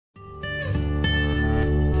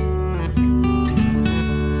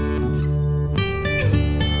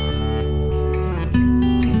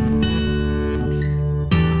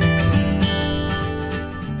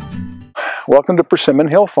Welcome to Persimmon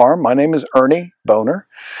Hill Farm. My name is Earnie Bohner.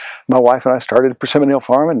 My wife and I started Persimmon Hill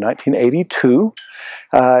Farm in 1982.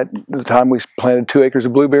 At the time we planted 2 acres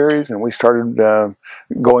of blueberries, and we started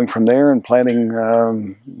going from there and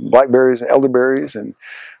planting blackberries and elderberries, and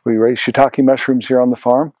we raise shiitake mushrooms here on the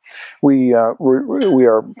farm. We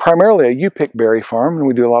are primarily a U-pick berry farm, and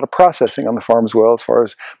we do a lot of processing on the farm as well, as far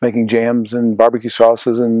as making jams and barbecue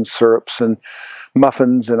sauces and syrups and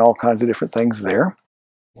muffins and all kinds of different things there.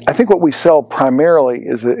 I think what we sell primarily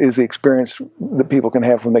is the experience that people can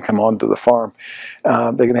have when they come onto the farm.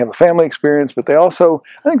 They can have a family experience, but I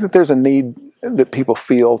think that there's a need that people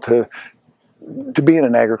feel to be in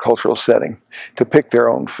an agricultural setting, to pick their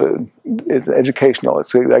own food. It's educational.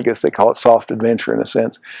 I guess they call it soft adventure in a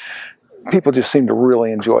sense. People just seem to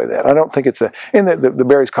really enjoy that. I don't think it's and the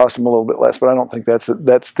berries cost them a little bit less, but I don't think that's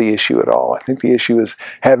the issue at all. I think the issue is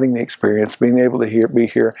having the experience, being able to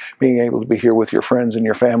be here with your friends and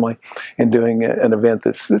your family, and doing an event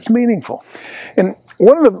that's meaningful. And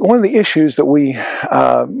one of the issues that we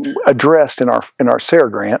addressed in our SARE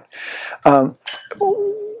grant.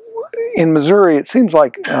 In Missouri, it seems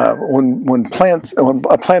like when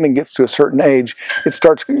a planting gets to a certain age, it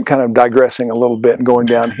starts kind of digressing a little bit and going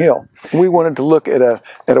downhill. We wanted to look at a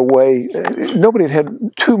way. Nobody had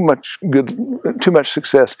too much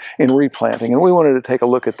success in replanting, and we wanted to take a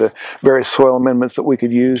look at the various soil amendments that we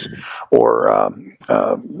could use, or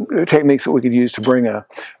techniques that we could use to bring a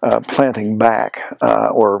planting back,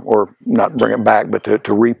 or not bring it back, but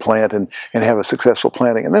to replant and have a successful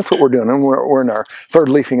planting. And that's what we're doing. And we're in our third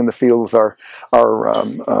leafing in the field with our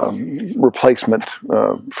replacement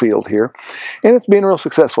field here, and it's been real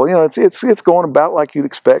successful. You know, it's going about like you'd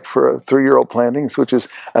expect for a 3-year-old plantings, which is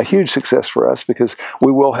a huge success for us because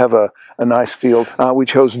we will have a nice field. We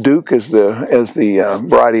chose Duke as the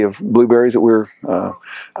variety of blueberries that we're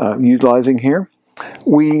utilizing here.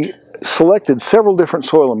 We selected several different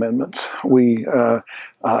soil amendments. We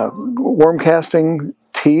worm casting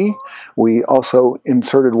tea. We also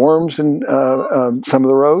inserted worms in some of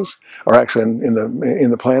the rows, or actually in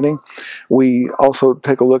the planting. We also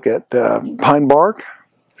take a look at pine bark.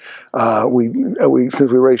 Since we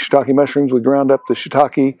raised shiitake mushrooms, we ground up the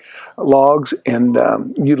shiitake logs and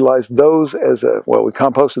utilized those we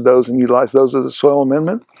composted those and utilized those as a soil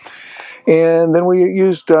amendment. And then we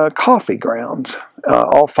used coffee grounds,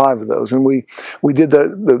 all 5 of those, and we did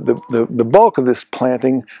the bulk of this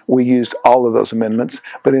planting. We used all of those amendments,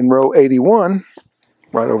 but in row 81,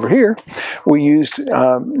 right over here, we used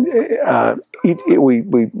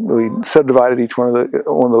we subdivided each one of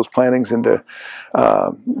those plantings into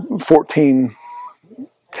 14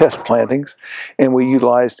 test plantings, and we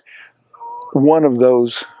utilized one of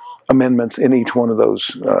those amendments in each one of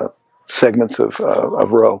those segments of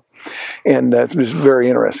row. And it's just very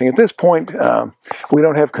interesting. At this point, we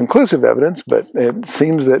don't have conclusive evidence, but it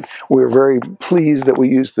seems that we're very pleased that we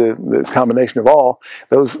used the combination of all.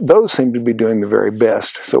 Those seem to be doing the very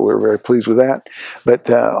best, so we're very pleased with that. But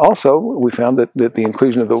also, we found that the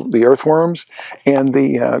inclusion of the earthworms and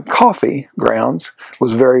the coffee grounds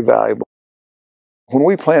was very valuable. When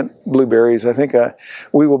we plant blueberries, I think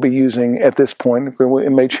we will be using, at this point, it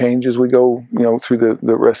may change as we go, through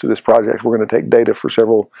the rest of this project. We're going to take data for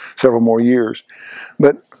several more years,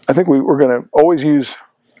 but I think we're going to always use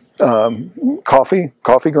coffee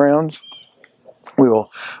grounds. We will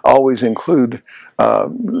always include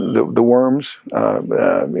the worms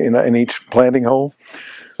in each planting hole.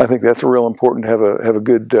 I think that's real important to have a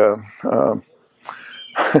good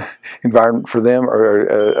environment for them, or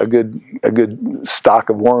a good stock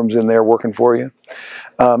of worms in there working for you.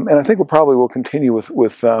 And I think we probably will continue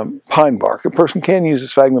with pine bark. A person can use a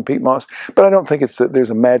sphagnum peat moss, but I don't think there's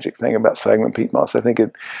a magic thing about sphagnum peat moss. I think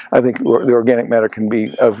the organic matter can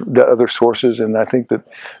be of other sources, and I think that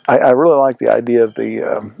I really like the idea of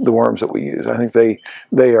the worms that we use. I think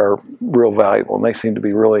they are real valuable, and they seem to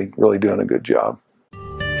be really doing a good job.